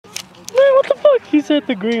he said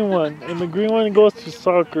the green one, and the green one goes to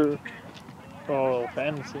soccer. Oh,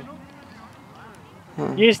 fantasy.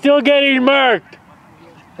 You're still getting marked.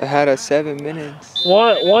 It had a 7 minutes.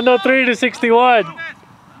 103 to 61.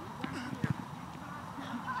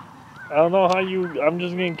 I don't know how you. I'm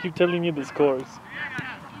just gonna keep telling you the scores.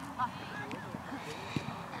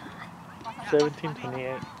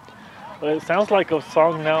 17-28. But it sounds like a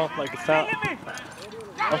song now. Like a sound.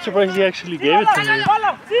 I'm surprised he actually gave it to me.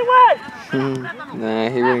 Nah,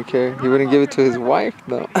 he wouldn't care. He wouldn't give it to his wife,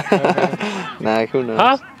 though. Nah, who knows?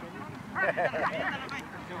 Huh?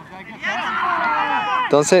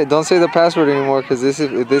 Don't say the password anymore, because if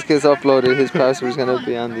this gets uploaded, his password's gonna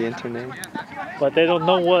be on the internet. But they don't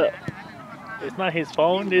know what. It's not his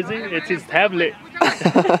phone, is it? It's his tablet.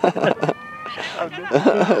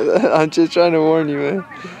 I'm just trying to warn you, man.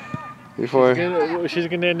 Before she's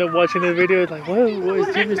gonna end up watching the video like, what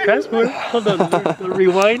is Jimmy's password? Hold on,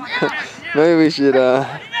 rewind. maybe we should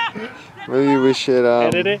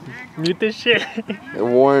edit it, mute this shit.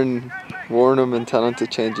 warn him and tell him to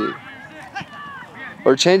change it,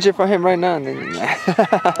 or change it for him right now. And then,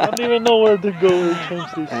 I don't even know where to go and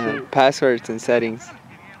change this shit. Passwords and settings,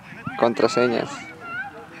 contraseñas.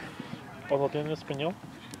 ¿O no tiene español?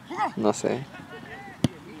 No sé.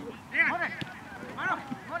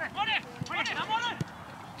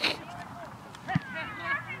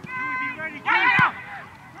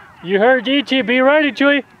 You heard Ichi, be ready,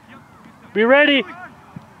 Chuy. Be ready.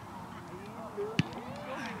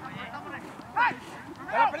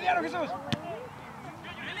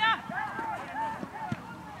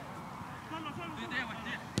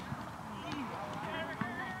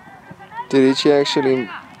 Did Ichi actually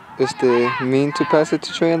mean to pass it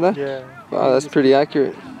to Chuyanda? Yeah. Wow, that's pretty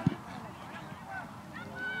accurate.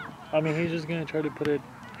 I mean, he's just gonna try to put it.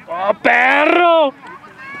 Oh, perro!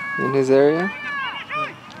 In his area?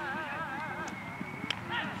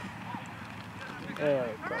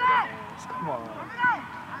 Come on.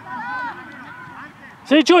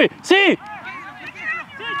 See, Chuy! See!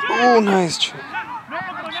 Oh, nice Chuy.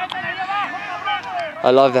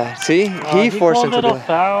 I love that. See? He forced him to do a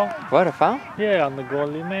foul. What, a foul? Yeah, on the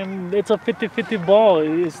goalie. Man, it's a 50-50 ball.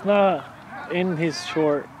 It's not in his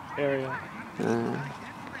short area.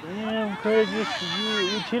 Damn, Craig, you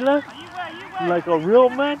chilla? Like a real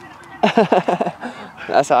man?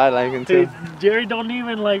 That's how I like him too. Hey, Jerry don't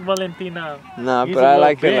even like Valentina. Nah, He's but I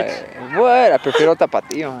like it bitch. like, what? I prefiero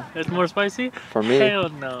Tapatio. It's more spicy? For me. Hell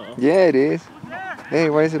no. Yeah, it is. Hey,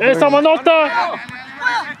 why is it ¡Esa burning? manota!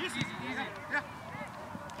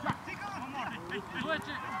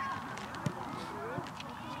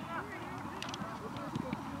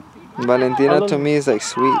 Valentina to me is like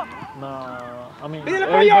sweet. No, I mean,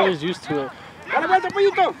 everybody's used to it.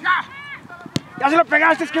 Ya se lo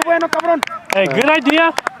pegaste, qué bueno, cabrón. Hey, good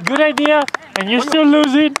idea, and you're still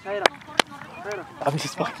losing. I'm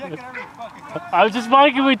just fucking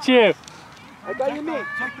with you. Ahí está Jimmy.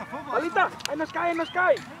 Malita, ahí nos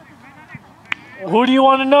cae. Who do you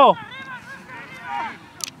want to know?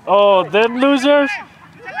 Oh, them losers?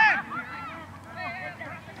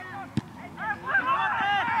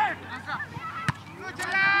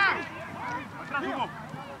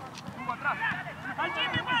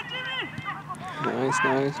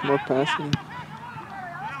 Nice, more passing.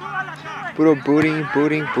 Puro booting.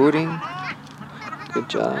 Good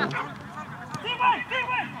job.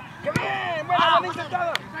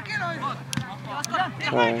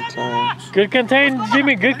 Sorry. Good contain,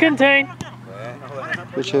 Jimmy, good contain.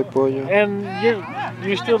 Good shit, pollo. And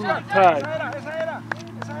you're still tied.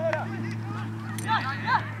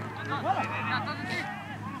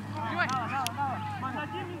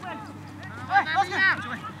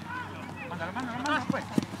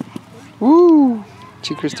 Woo!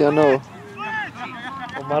 Chi Cristiano.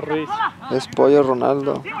 Omar Ruiz. Es pollo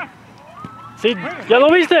Ronaldo. Sí, ¿ya lo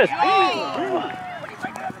viste?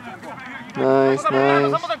 Nice.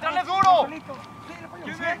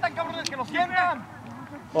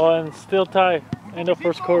 Oh, and still tie. End of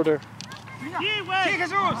first quarter.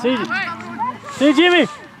 See, Jimmy.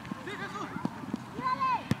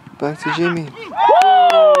 Back to Jimmy.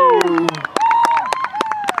 Woo!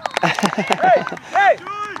 ¡Hey!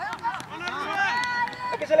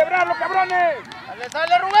 ¡Hay que celebrarlo, cabrones!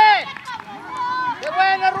 ¡Sale Rubén! ¡Qué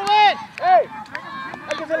buena, Rubén! ¡Hey!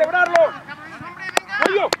 ¡Hay que celebrarlo!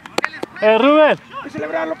 ¡Pollo! Rubén. ¡Hay que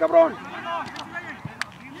celebrarlo, cabrón!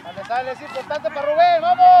 Sale, es importante para Rubén,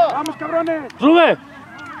 vamos. ¡Vamos, cabrones! Rubén.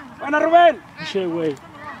 ¡Buena, Rubén! Shit, wait.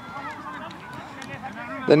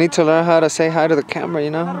 They need to learn how to say hi to the camera,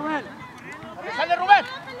 you know? Sale Rubén.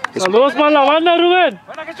 Saludos para la banda, Rubén.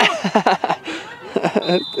 ¡Buena, Jesús!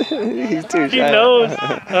 He's too shy. He knows.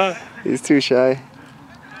 He's too shy.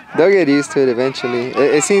 They'll get used to it eventually.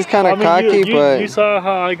 It seems kind of cocky, you saw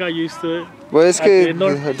how I got used to it. But it's good.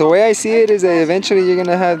 The way I see it is that eventually you're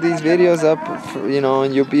gonna have these videos up, you know,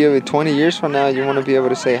 and you'll be able. 20 years from now, you want to be able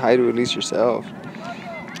to say hi to at least yourself.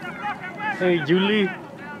 Hey, Julie.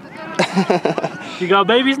 You got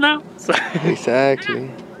babies now?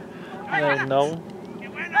 Exactly. No.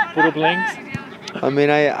 Puro blanks. I mean,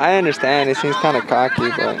 I understand. It seems kind of cocky,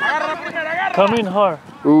 but. Come in hard.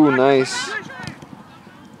 Ooh, nice.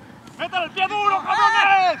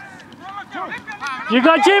 You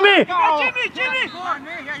got Jimmy!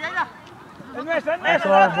 That's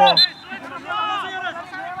our ball.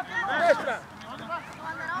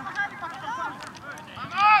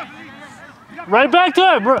 Right back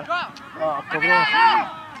to him, bro. Oh, cabrón.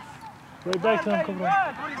 Right back to him, cabrón.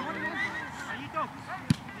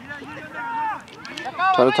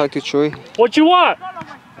 Try to talk to Chuy. What you want?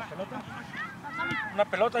 Una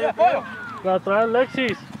pelota y un pollo. La trae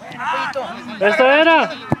Alexis. Esta era.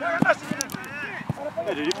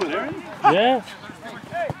 Did you put there in? Yeah.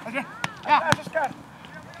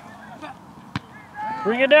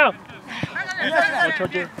 Bring it down.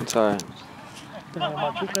 It's alright.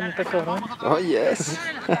 Oh, yes.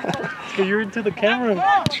 So you're into the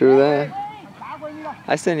camera. True that.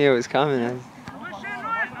 I still knew it was coming.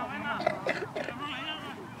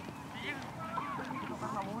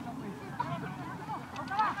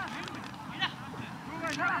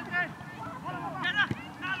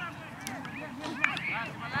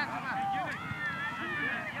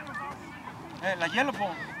 La hielo, po.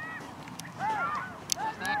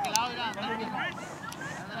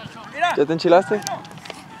 ¿Ya te enchilaste?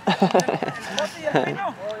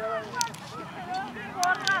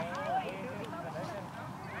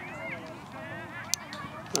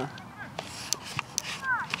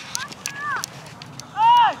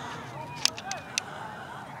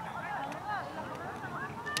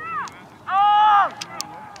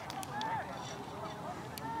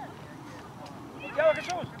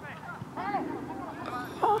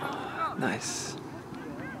 Nice.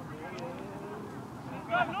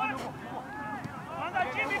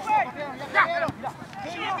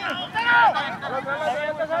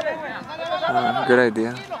 Good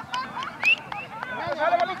idea.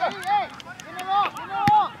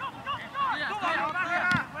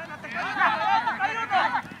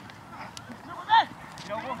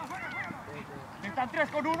 Están 3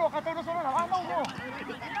 con 1, acá está uno solo en la banda, Hugo.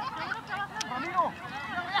 Ramiro.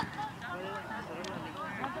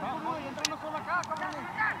 Entra uno solo acá, cabrón.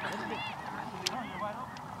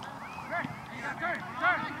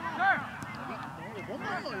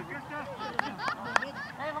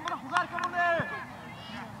 Vamos a jugar, cabrones.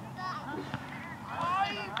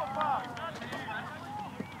 Ay, papá.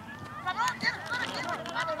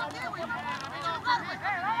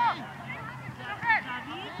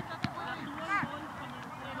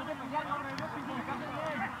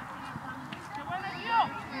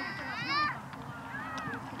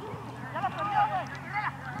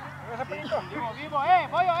 Vivo, vivo,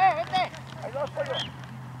 pollo, vete. Hay dos, pollo.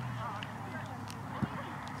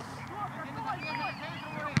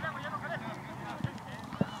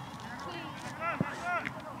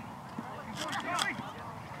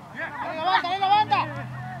 Dale la banda.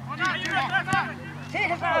 Sí,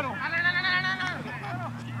 claro.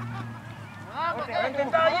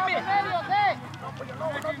 Intenta, Jimmy. No, pollo, no.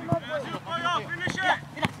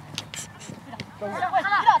 Mira,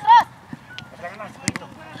 atrás.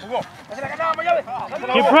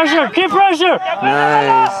 Keep pressure, keep pressure.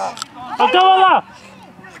 Nice. Acábala.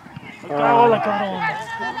 Acábala, cabrón.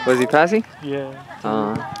 Was he passing? Yeah.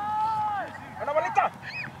 Buena bolita.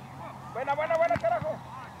 Buena, carajo.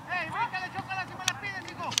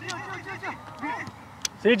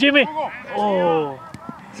 See, Jimmy. Oh.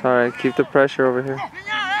 It's alright. Keep the pressure over here.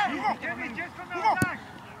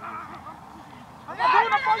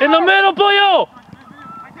 In the middle, pollo.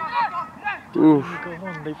 Oof. Come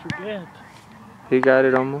on, they forget. He got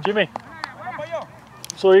it almost. Jimmy.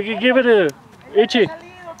 So you can give it to Itchy.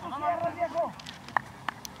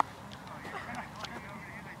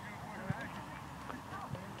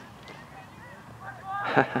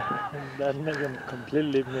 That nigga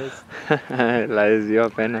completely missed. La desvió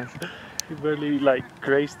apenas. He barely like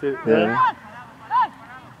graced it. Yeah.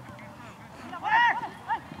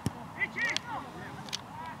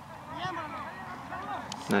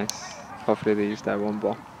 Nice. Hopefully they use that one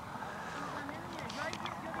ball.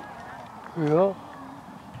 Yeah.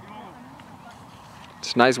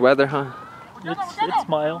 It's nice weather, huh? It's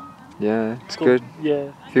mild. Yeah, it's good.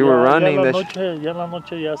 Yeah. If you were running, ya that la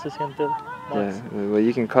noche ya se siente más. yeah, well,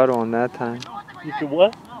 you can cuddle on that time. You can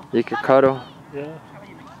what? You can cuddle. Yeah.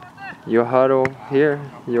 You huddle here,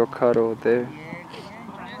 you'll cuddle there.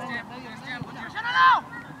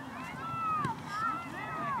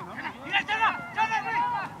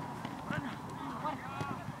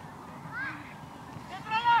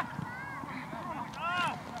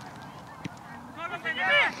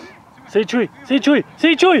 Say Chuy! Say Chuy!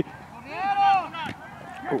 Say Chuy!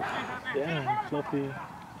 Damn, Fluffy.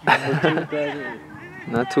 Number 2, that,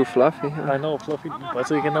 Not too fluffy, huh? I know, Fluffy. That's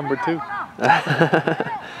why you get number 2.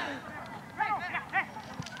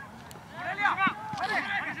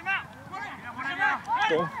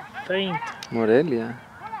 Don't faint. Morelia.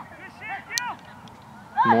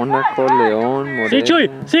 Mónaco, León, Morelia. See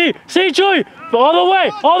Chuy! See! See Chuy! All the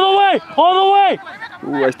way! All the way! All the way!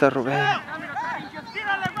 Ahí está Rubén.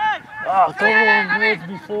 Oh, come on, words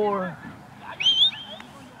before.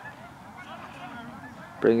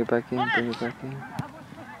 Bring it back in, bring it back in.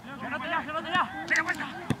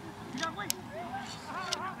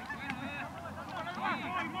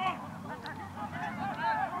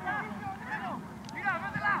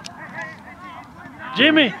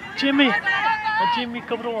 Jimmy! Jimmy! Oh, Jimmy,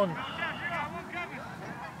 cabrón.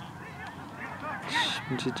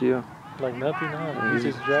 GGO. Like nothing, huh? He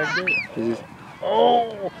just dragged it. This is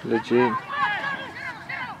Oh! legit.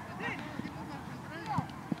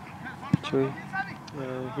 Chuy.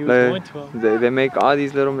 He was going to him. They make all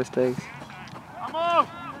these little mistakes.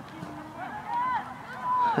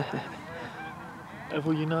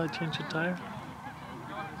 Will you not change the tire?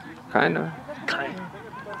 Kind of.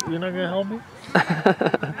 You're not gonna help me? You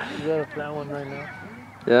got a flat one right now.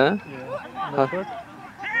 Yeah? Yeah. Huh. No truck?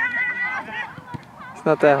 It's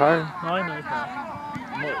not that hard. No, I know it's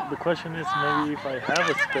not. The question is maybe if I have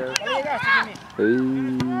a spare. Hey.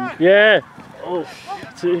 Yeah. Oh.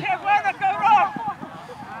 See.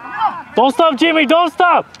 Don't stop, Jimmy. Don't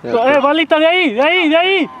stop. Yeah, Balita, de ahí, de ahí, de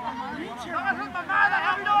ahí.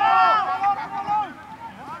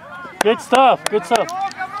 Good stuff. Good stuff.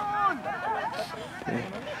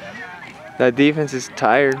 That defense is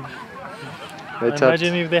tired. They're tough.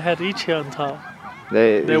 Imagine if they had Ichi on top.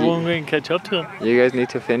 They won't go and catch up to him. You guys need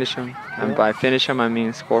to finish them. And by finish them, I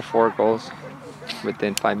mean score 4 goals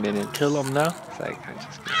within 5 minutes. Kill them now. It's like, I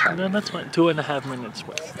just No, that's fine. 2.5 minutes.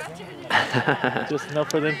 Just enough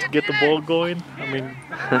for them to get the ball going. I mean,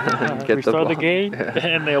 Get restart the ball. game,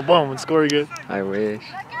 and they'll boom and score again. I wish.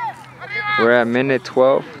 We're at minute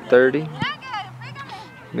 12, 30.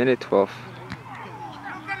 Minute 12.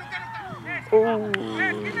 Oh.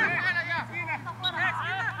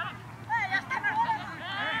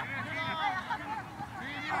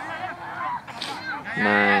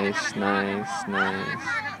 Nice, nice, nice.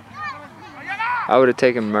 I would have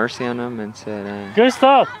taken mercy on him and said, Good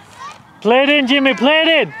stuff. Play it in, Jimmy. Play it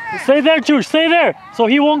in. Stay there, Juice. Stay there. So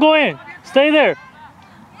he won't go in. Stay there.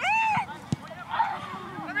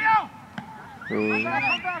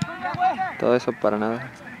 Todo eso para nada.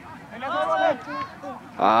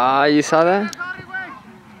 Ah, you saw that?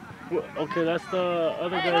 Okay, that's the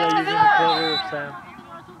other guy that you're gonna cover, Sam.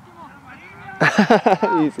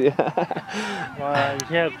 Easy.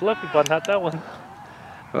 He had Fluffy, but not that one.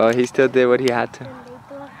 Well, he still did what he had to.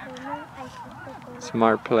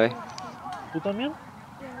 Smart play. ¿Tú también?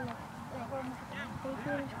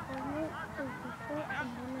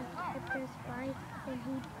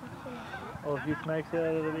 Oh, he smacks it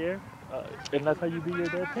out of the air? And that's how you beat your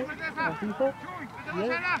dad, too? On FIFA?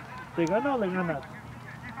 Yeah. ¿Te gana o le ganas?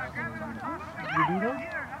 You beat him?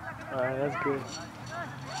 Alright, that's good.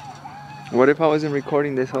 What if I wasn't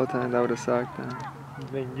recording this whole time? That would have sucked.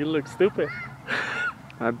 Then you look stupid.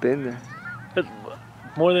 I've been there.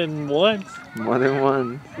 More than once, More than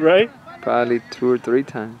once. right? Probably 2 or 3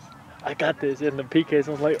 times. I got this in the PK,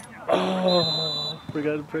 so I was like, oh,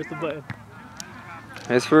 forgot to press the button.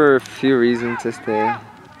 It's for a few reasons.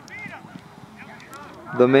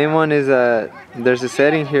 The main one is that there's a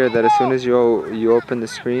setting here that as soon as you open the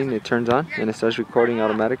screen, it turns on and it starts recording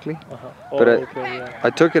automatically. Oh, But okay, yeah. I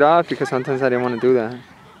took it off because sometimes I didn't want to do that.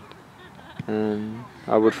 And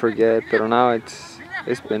I would forget, but now it's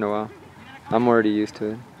been a while. I'm already used to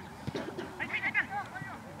it.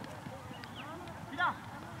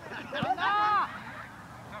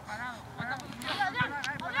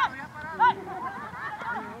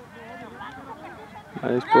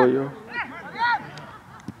 Nice pollo.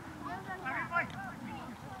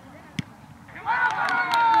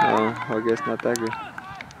 I guess not that good.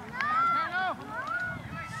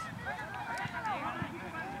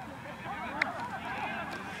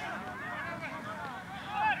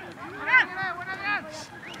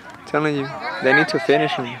 Telling you, they need to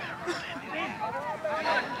finish him.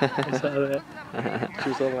 I saw that. She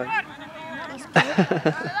was all like,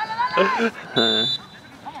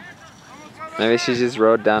 Maybe she just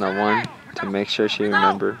wrote down a 1 to make sure she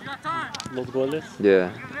remembered. Los goles?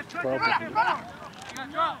 Yeah. Probably.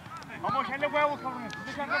 Vamos, echarle huevos, cabrones.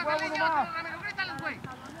 Echarle huevos nomás.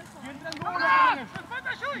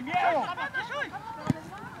 Sin miedo.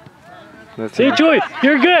 Let's See, Chuy,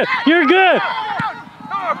 you're good. You're good.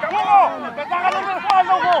 ¡Hugo! ¡Petágale el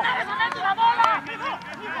respaldo, Hugo!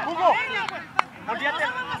 ¡Hugo! ¡Olvídate!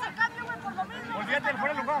 ¡Olvídate del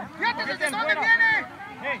fuera de lugar! ¡Olvídate del fuera!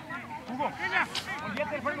 ¡Hey! ¡Hugo!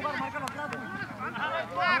 ¡Olvídate del fuera de lugar! ¡Márcalo atrás!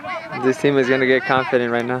 This team is going to get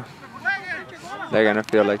confident right now. They're going to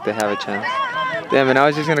feel like they have a chance. Damn, and I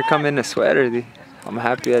was just going to come in a sweater. I'm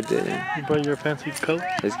happy I did. You brought your fancy coat?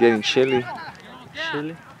 It's getting chilly.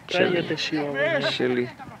 Chili? Chili. Cállate, Chihuahua. Chilly.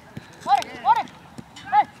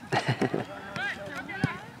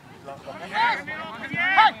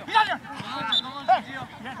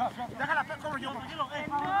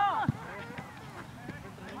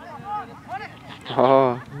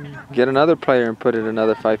 Oh, get another player and put it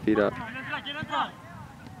another 5 feet up.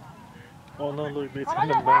 Oh no, look, it's in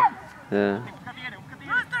the back. Yeah.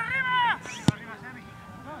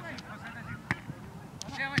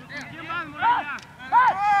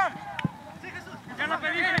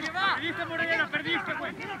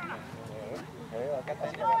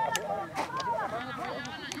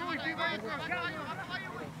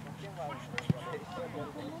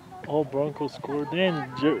 Oh, Broncos scored. Then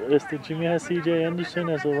Jimmy has CJ Anderson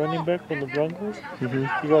as a running back from the Broncos. He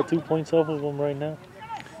got 2 points off of him right now.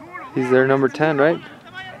 He's their number 10, right?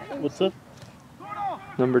 What's up?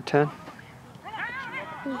 Number 10.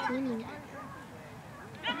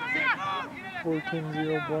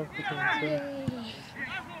 14-0 Broncos.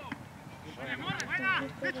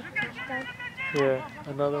 Yeah,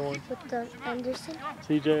 another one. With the Anderson?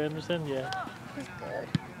 CJ Anderson, yeah. He's good.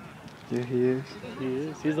 Yeah, he is. He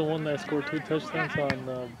is. He's the one that scored 2 touchdowns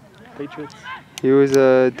on Patriots. He was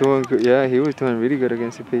doing good. Yeah, he was doing really good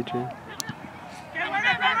against the Patriots.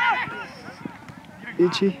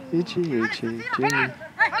 Itchy, Jimmy.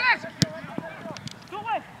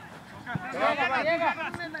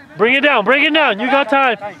 Bring it down, bring it down. You got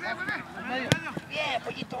time.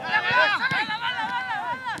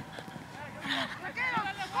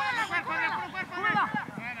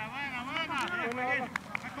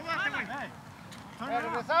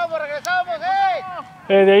 Regresamos, hey.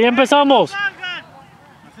 De ahí empezamos.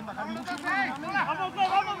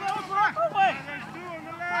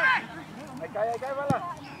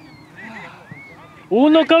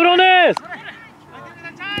 ¡Uno, cabrones!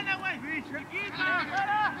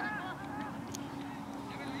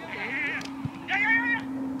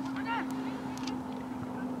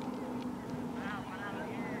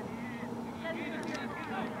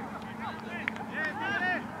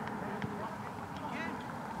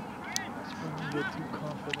 Get too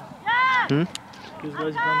confident. These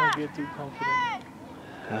guys gonna get too confident.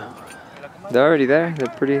 Yeah. They're already there.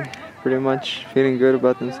 They're pretty much feeling good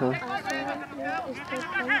about themselves.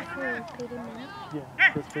 Yeah,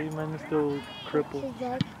 because Peyton is still crippled. His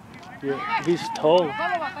leg. Yeah, he's tall.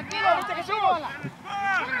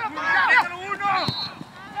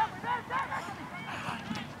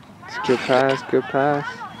 It's good pass, good pass.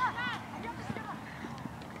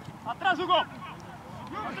 ¡Atrás, Hugo!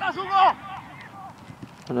 ¡Atrás, Hugo!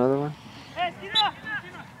 Another one.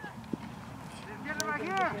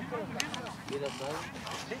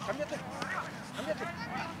 Sí, cámbiate. Cámbiate.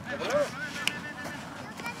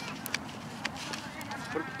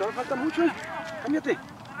 Porque todavía falta mucho. Cámbiate.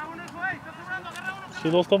 ¿Si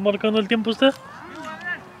no está marcando el tiempo usted?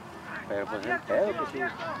 Pero pues el pedo que sí.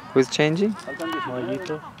 Who's changing? Faltan 19.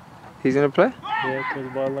 Mayito. He's gonna play? Yeah, because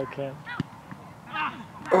Bala can't.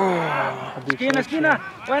 Esquina, esquina.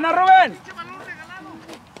 Buena, Rubén.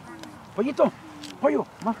 Pollito, pollo,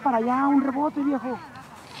 más para allá, un rebote, viejo.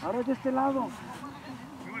 Ahora de este lado.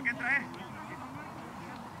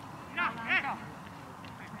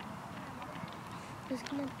 He's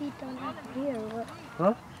gonna beat on up here. What?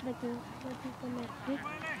 Huh? Like what he's gonna beat?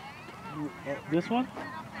 This one?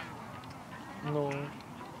 No,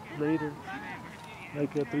 later.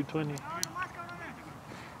 Like at 3:20.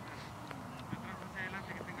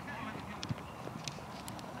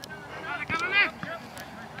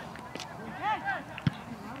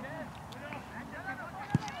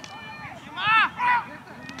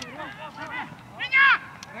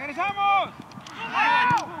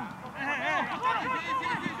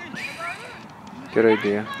 Good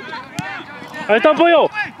idea. Ahí está, pollo.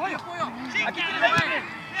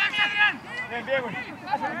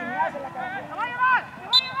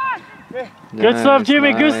 Good stuff,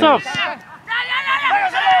 Jimmy. Good stuff.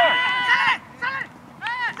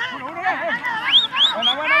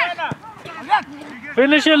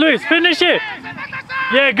 Finish it, Luis. Finish it.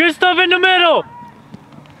 Yeah, good stuff in the middle.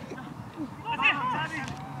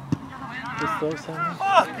 Good stuff, Sammy.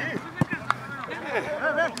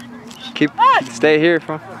 Stay here,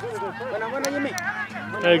 bro.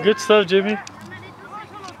 Hey, good stuff, Jimmy.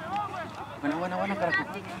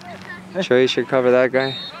 Sure, you should cover that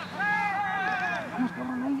guy.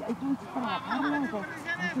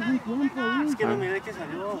 Es que no miré que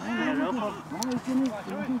salió.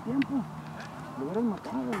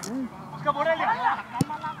 Busca Morelia.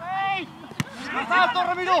 ¡Salto,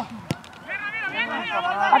 Ramiro!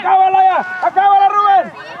 ¡Acábala ya! ¡Acábala, Rubén!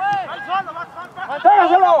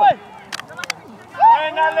 ¡Pégaselo!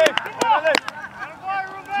 ¡Buenale! ¡Buenale!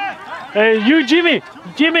 Hey, you, Jimmy.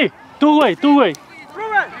 Jimmy, two-way.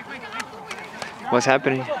 What's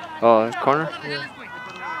happening? Oh, corner? Yeah.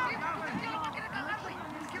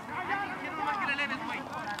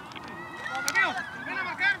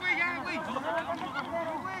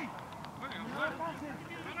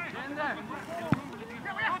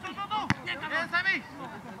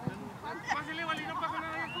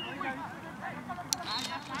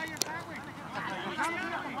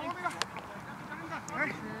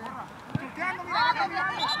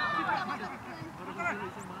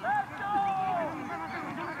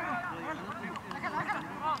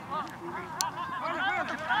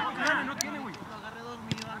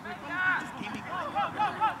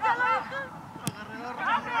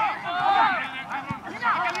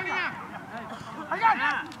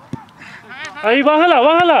 Ahí,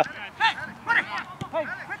 bájala.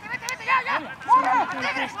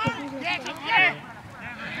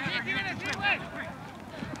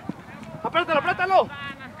 ¡Aprétalo!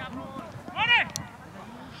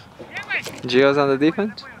 Gio's on the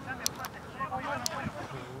defense?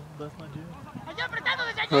 That's not you.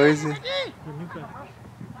 Who is he?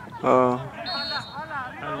 Oh,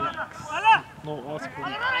 Alex. No, Oscar.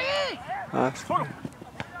 Oscar.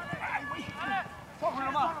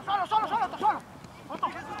 ¡Solo!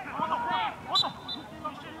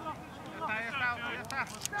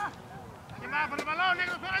 ¿Quién va por el balón,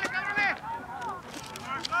 negros? ¡Órale, cabrones!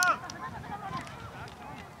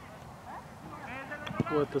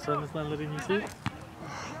 What, the sun is not letting you see?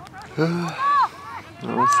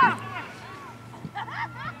 No, see.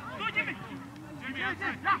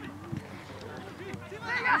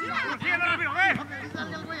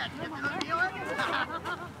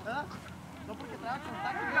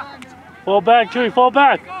 Fall back, Chewy, fall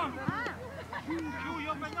back.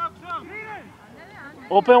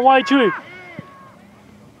 Open wide, Chewy.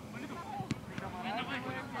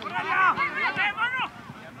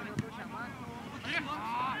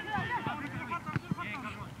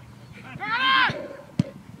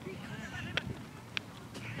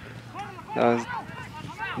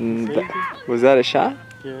 Was that a shot?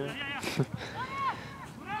 Yeah.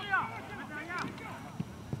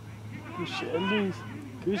 Good shit, Luis.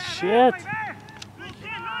 Good shit.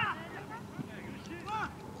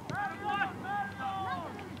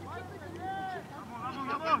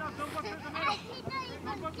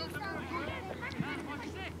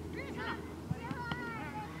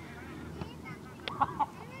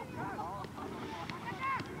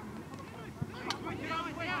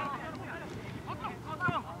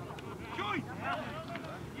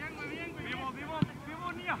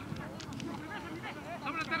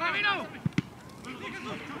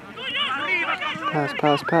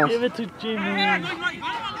 Pass. Give it to Jimmy.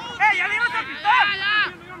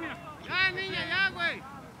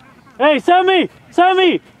 Hey,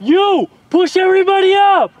 Sammy, you push everybody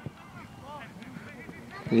up.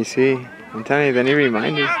 You see, I'm telling you, then he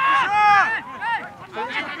reminded.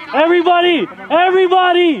 Everybody.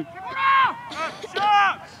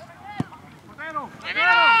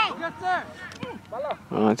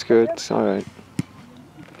 Oh, it's good. It's all right.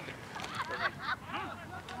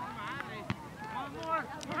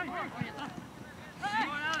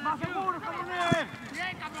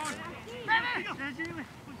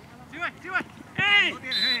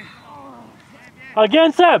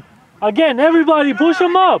 Again, Seb. Again, everybody push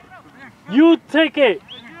him up. You take it.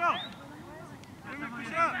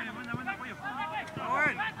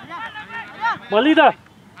 Malita.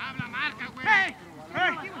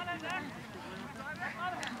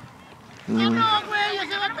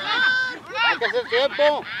 Hay que hacer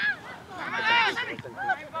tiempo.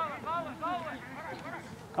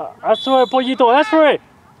 Ask for it, Pollito. Ask for it.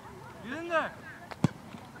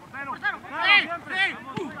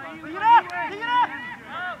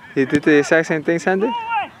 He did the exact same thing, Sandy?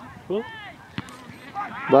 Who?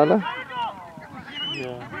 Bala?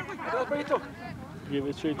 Yeah. Give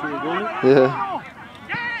it straight to the goalie. Yeah.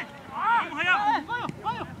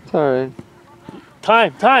 It's alright.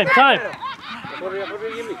 Time.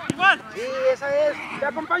 Sí, esa es. Ya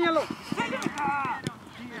acompáñalo.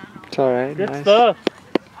 It's alright. Good Nice. stuff.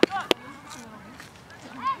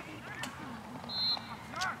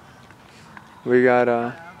 We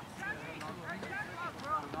got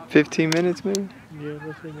 15 minutes maybe. Yeah,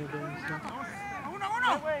 that's what we're doing. So.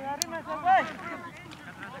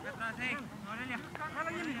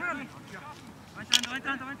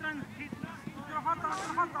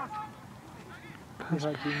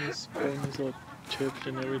 How Jimmy's spraying his little chips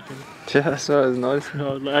and everything. Yeah, that's what I was noticing.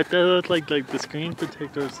 No, I thought it was like the screen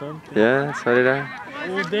protector or something. Yeah, so did I.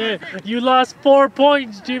 Oh damn! You lost 4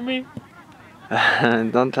 points, Jimmy.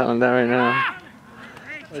 Don't tell him that right now.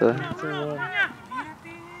 So,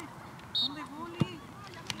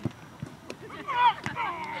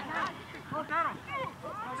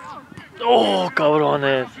 Oh,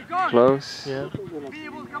 cabrones. close. Yeah.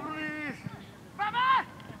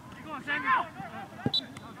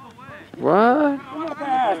 What?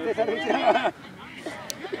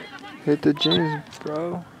 Hit the gyms,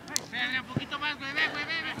 bro.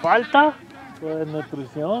 Falta. Pues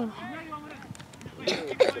nutrición.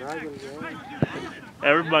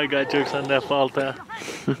 Everybody got jokes on that falta.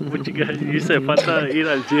 What you got? You said falta ir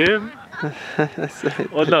al gym?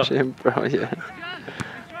 Oh, no. Gym, bro, yeah.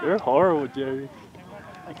 You're horrible, Jerry.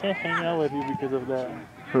 I can't hang out with you because of that.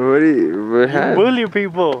 What You happened? bully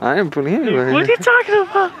people. I didn't bully What anybody. are you talking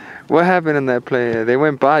about? What happened in that play? They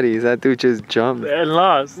went bodies. That dude just jumped. And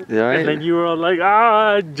lost. Yeah, right? And then you were all like,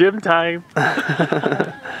 gym time.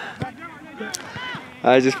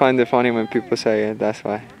 I just find it funny when people say it. That's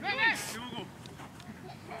why.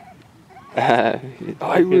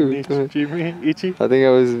 Jimmy, Ichi. I think I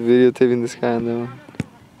was videotaping this guy on that one.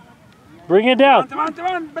 Bring it down. Van,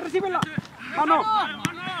 recíbela. Mano.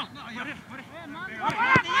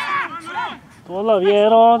 ¿Cómo la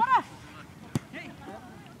vieron?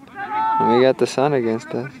 And we got the sun against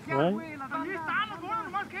us. Right?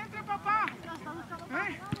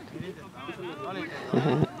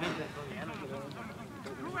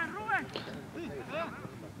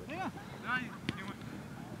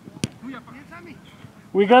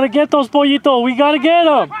 We gotta get those pollitos. We gotta get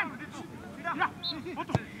them.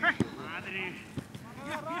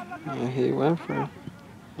 He went for it.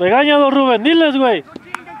 Regáñalos, Rubén. Diles, güey.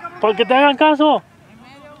 Porque te hagan caso.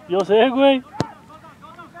 Yo sé, güey.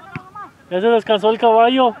 Ya se descansó el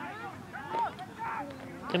caballo.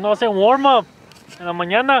 Que no hace warm-up en la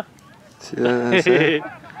mañana. See, that's it.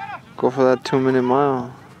 Go for that 2-minute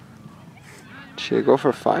mile. Shit, go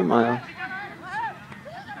for 5 miles.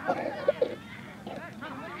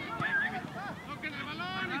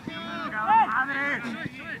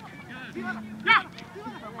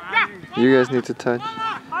 You guys need to touch.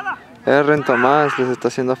 Erren Tomás, les está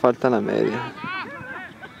haciendo falta la media.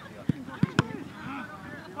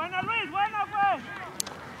 Buena, Luis, buena, güey.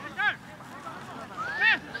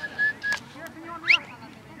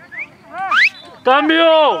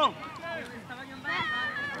 ¡Cambio!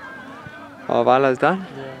 Oh, Vala's done?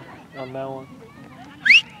 Yeah, on that one.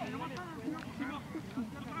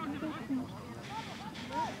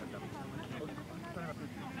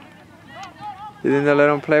 You didn't let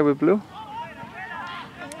him play with Blue?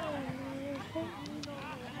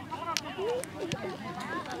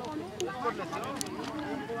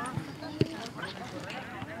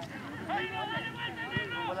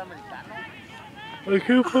 I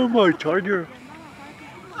can't find my charger.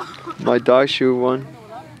 My dog shoot one.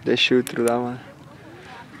 They shoot through that one.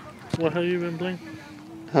 What have you been playing?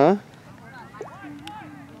 Huh?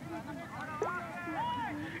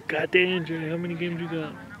 God damn, Jerry, how many games you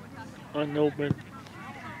got unopened?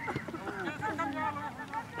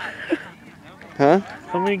 Huh?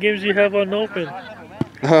 How many games do you have unopened?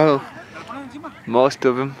 Oh, most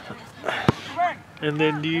of them. And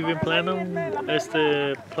then do you even plan them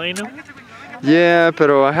playing them? Yeah,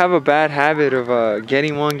 pero I have a bad habit of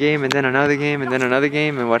getting one game and then another game and then another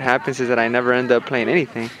game, and what happens is that I never end up playing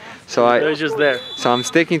anything. So They're just there. So I'm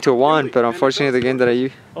sticking to one, but unfortunately the game that I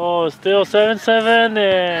use. Oh, still 7-7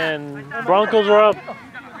 and Broncos are up.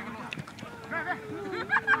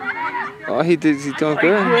 Oh, he's doing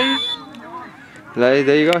good.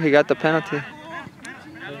 There you go. He got the penalty.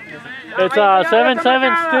 It's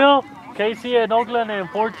 7-7 still. KC and Oakland and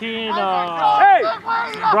 14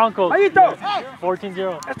 Broncos.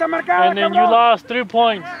 14-0. Está marcado, And then you lost 3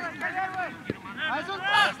 points.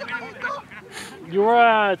 You were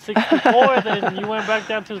at 64, then you went back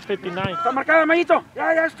down to 59. Está marcado, Mayito.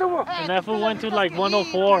 Ya estuvo. And that fool went to like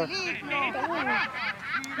 104.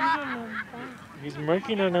 He's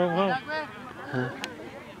murking it now, huh?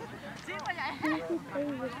 Who play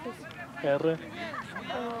with this? R.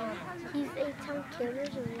 He's 8. A-Town Killers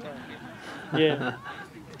or what? Yeah.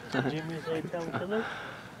 Jimmy's A-Town Killers.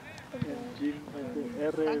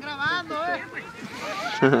 Están grabando,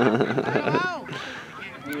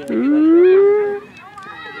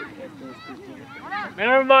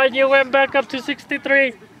 Never mind, you went back up to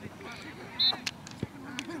 63.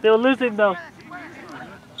 Still losing though.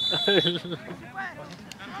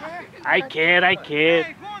 I kid.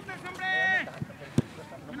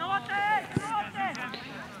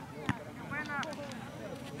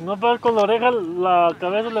 No pegas con la oreja, la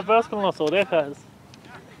cabeza le pegas con las orejas.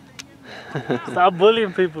 Stop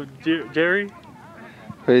bullying people, Jerry.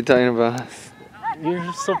 What are you talking about?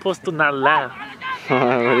 You're supposed to not laugh. What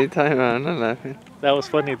are you talking about? I'm not laughing. That was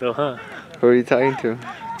funny though, huh? Who are you talking to?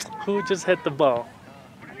 Who just hit the ball?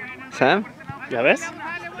 Sam? ¿Ya ves?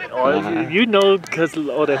 Oh, you know, because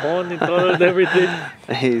orejón y todo and everything.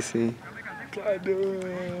 Easy. God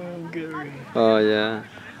damn, Gary. Oh, yeah.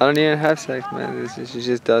 I don't even have sex, man. She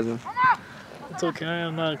just doesn't. It's okay,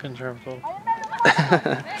 I'm not concerned, folks.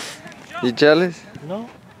 You jealous? No?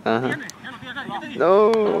 Uh-huh.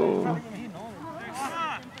 No.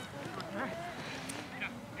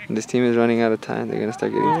 This team is running out of time. They're gonna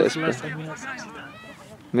start getting When was the desperate. last time you had sex?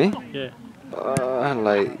 Me? Yeah.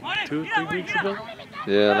 Like 2-3 weeks ago?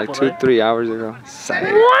 yeah, like 2-3 hours ago.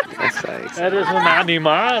 Psych. What? That's psych. That is un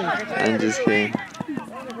animal. I'm just kidding.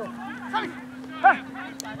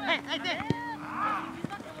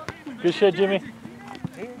 Good shit, Jimmy.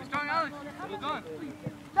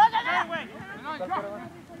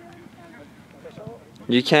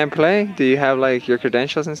 You can't play? Do you have like your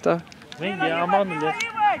credentials and stuff? Me? Yeah, I'm on the list.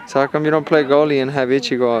 So how come you don't play goalie and have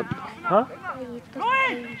Ichi go up? Huh?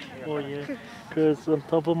 Oh, yeah. Because on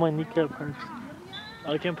top of my kneecap hurts.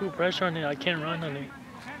 I can put pressure on it. I can't run on it.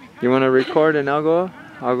 You want to record and I'll go up?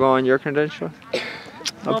 I'll go on your credentials.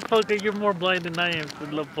 Motherfucker, you're more blind than I am. For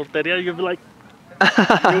La Porteria, you'll be like,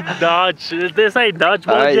 you dodge. This ain't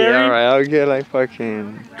dodgeball, Alright, yeah, Jerry. alright. I'll get like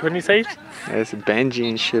fucking... 20 saves? It's Benji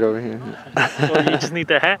and shit over here. Or you just need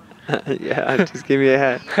the hat. Yeah, just give me a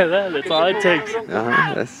hat. That's all it takes.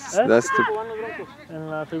 That's the... En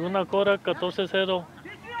la segunda quarter, 14-0.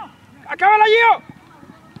 ¡Acábala, Gio!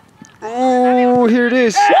 Oh, here it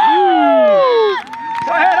is.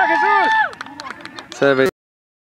 ¡Fuera, Jesús! 7